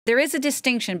There is a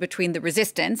distinction between the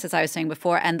resistance, as I was saying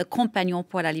before, and the Compagnons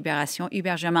pour la Libération.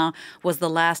 Hubert Germain was the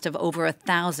last of over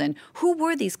 1,000. Who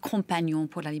were these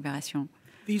Compagnons pour la Libération?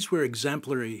 These were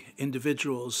exemplary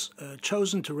individuals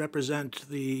chosen to represent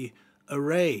the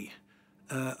array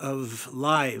of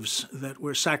lives that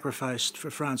were sacrificed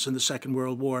for France in the Second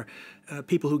World War.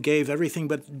 People who gave everything,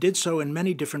 but did so in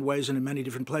many different ways and in many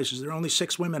different places. There are only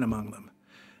 6 women among them.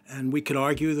 And we could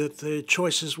argue that the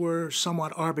choices were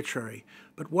somewhat arbitrary.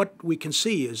 But what we can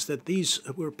see is that these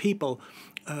were people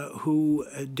who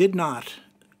did not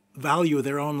value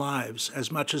their own lives as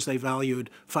much as they valued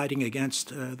fighting against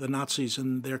the Nazis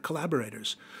and their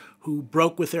collaborators, who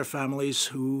broke with their families,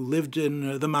 who lived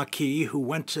in the Maquis, who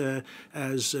went,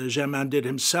 as Germain did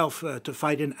himself, to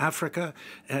fight in Africa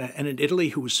and in Italy,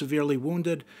 who was severely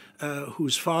wounded,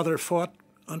 whose father fought,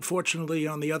 unfortunately,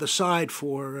 on the other side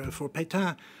for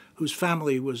Pétain, whose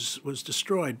family was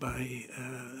destroyed by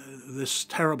this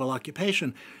terrible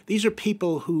occupation. These are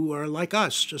people who are like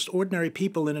us, just ordinary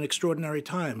people in extraordinary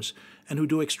times, and who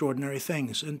do extraordinary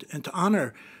things. And to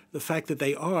honor the fact that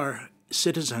they are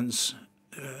citizens,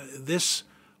 this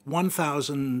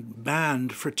 1,000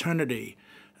 band fraternity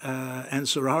and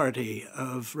sorority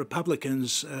of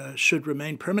Republicans should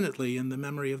remain permanently in the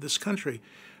memory of this country.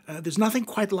 There's nothing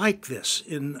quite like this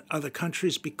in other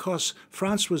countries because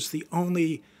France was the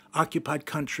only occupied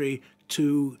country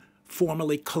to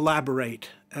formally collaborate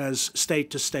as state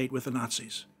to state with the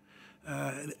Nazis.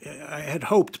 I had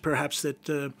hoped perhaps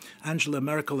that Angela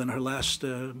Merkel in her last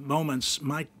moments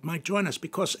might join us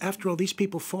because after all, these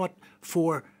people fought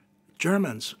for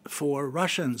Germans, for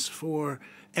Russians, for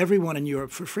everyone in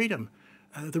Europe for freedom.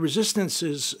 The resistance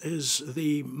is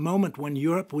the moment when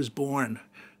Europe was born.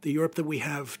 The Europe that we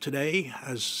have today,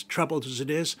 as troubled as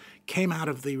it is, came out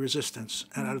of the resistance,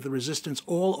 and out of the resistance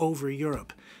all over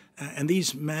Europe. And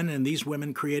these men and these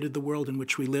women created the world in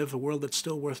which we live, a world that's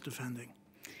still worth defending.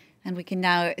 And we can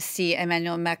now see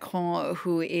Emmanuel Macron,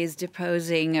 who is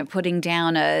deposing, putting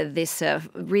down this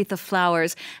wreath of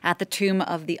flowers at the tomb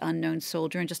of the unknown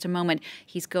soldier. In just a moment,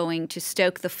 he's going to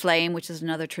stoke the flame, which is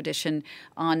another tradition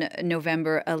on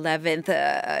November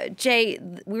 11th. Jay,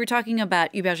 we were talking about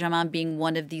Hubert Germain being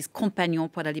one of these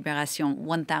Compagnons pour la Libération,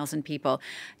 1,000 people.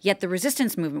 Yet the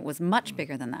resistance movement was much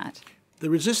bigger than that. The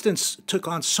resistance took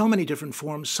on so many different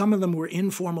forms. Some of them were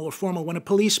informal or formal. When a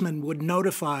policeman would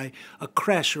notify a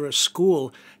creche or a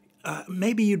school,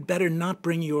 maybe you'd better not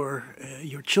bring your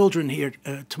children here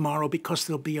tomorrow because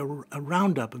there'll be a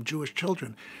roundup of Jewish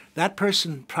children. That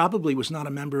person probably was not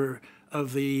a member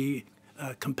of the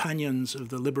Compagnons of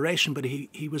the Liberation, but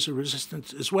he was a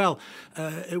resistant as well.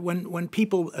 When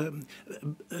people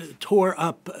tore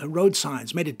up road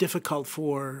signs, made it difficult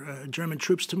for German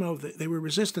troops to move, they were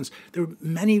resistance. There were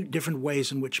many different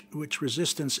ways in which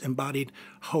resistance embodied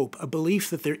hope, a belief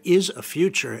that there is a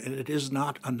future and it is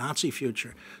not a Nazi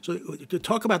future. So to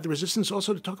talk about the resistance,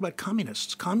 also to talk about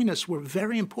communists. Communists were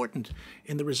very important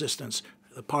in the resistance.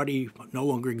 The party no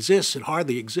longer exists, it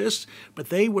hardly exists, but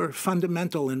they were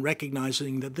fundamental in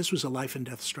recognizing that this was a life and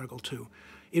death struggle too.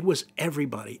 It was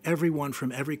everybody, everyone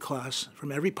from every class,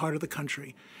 from every part of the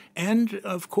country. And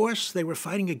of course, they were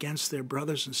fighting against their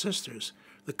brothers and sisters.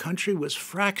 The country was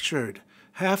fractured.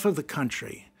 Half of the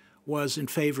country was in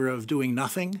favor of doing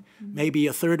nothing. Maybe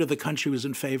a third of the country was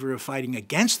in favor of fighting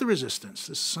against the resistance.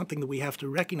 This is something that we have to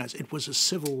recognize. It was a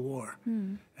civil war.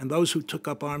 And those who took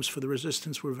up arms for the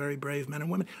resistance were very brave men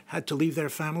and women, had to leave their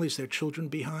families, their children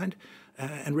behind,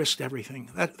 and risked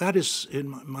everything. That is,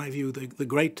 in my view, the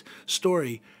great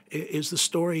story, is the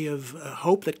story of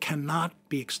hope that cannot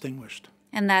be extinguished.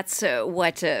 And that's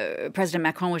what President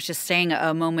Macron was just saying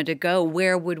a moment ago.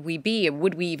 Where would we be?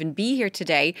 Would we even be here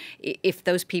today if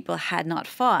those people had not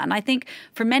fought? And I think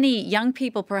for many young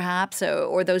people, perhaps,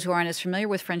 or those who aren't as familiar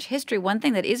with French history, one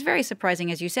thing that is very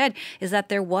surprising, as you said, is that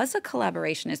there was a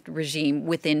collaborationist regime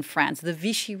within France, the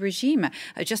Vichy regime.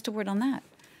 Just a word on that.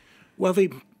 Well,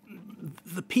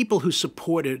 the people who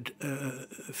supported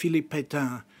Philippe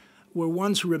Pétain were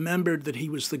ones who remembered that he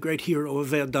was the great hero of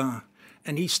Verdun.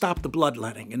 And he stopped the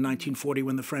bloodletting in 1940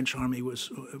 when the French army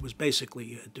was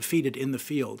basically defeated in the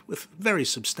field with very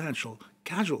substantial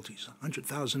casualties.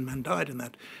 100,000 men died in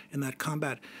that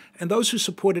combat. And those who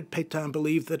supported Pétain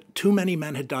believed that too many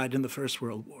men had died in the First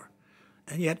World War.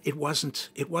 And yet it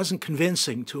wasn't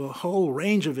convincing to a whole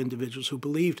range of individuals who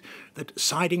believed that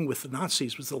siding with the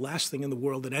Nazis was the last thing in the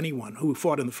world that anyone who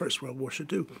fought in the First World War should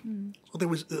do. So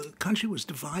the country was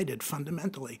divided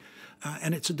fundamentally,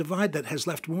 and it's a divide that has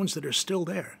left wounds that are still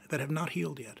there, that have not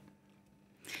healed yet.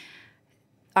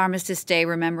 Armistice Day,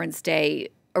 Remembrance Day,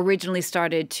 originally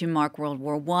started to mark World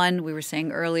War I. We were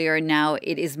saying earlier, now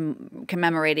it is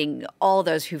commemorating all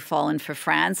those who've fallen for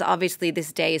France. Obviously,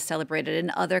 this day is celebrated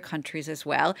in other countries as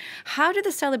well. How do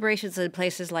the celebrations in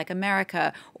places like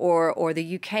America or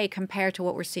the UK compare to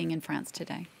what we're seeing in France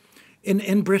today?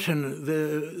 In Britain,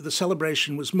 the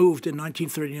celebration was moved in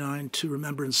 1939 to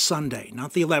Remembrance Sunday,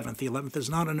 not the 11th. The 11th is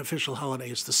not an official holiday,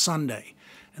 it's the Sunday.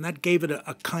 And that gave it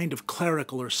a kind of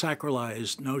clerical or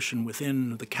sacralized notion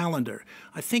within the calendar.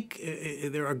 I think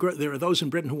there are those in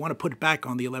Britain who want to put it back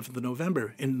on the 11th of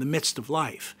November in the midst of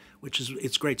life, which is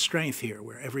its great strength here,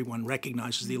 where everyone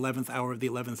recognizes the 11th hour of the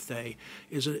 11th day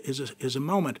is a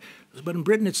moment. But in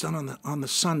Britain, it's done on the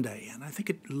Sunday, and I think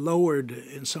it lowered,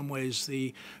 in some ways,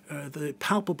 the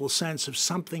palpable sense of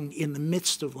something in the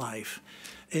midst of life.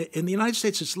 In the United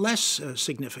States, it's less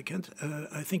significant,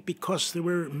 I think, because there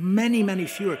were many, many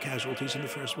fewer casualties in the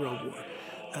First World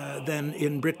War than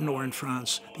in Britain or in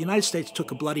France. The United States took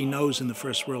a bloody nose in the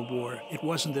First World War. It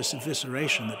wasn't this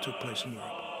evisceration that took place in Europe.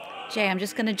 Jay, I'm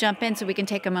just going to jump in so we can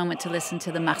take a moment to listen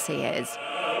to the Marseillaise.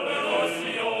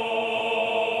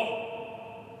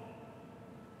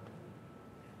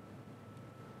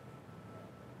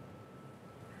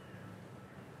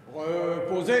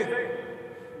 Reposez.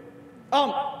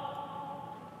 Armes.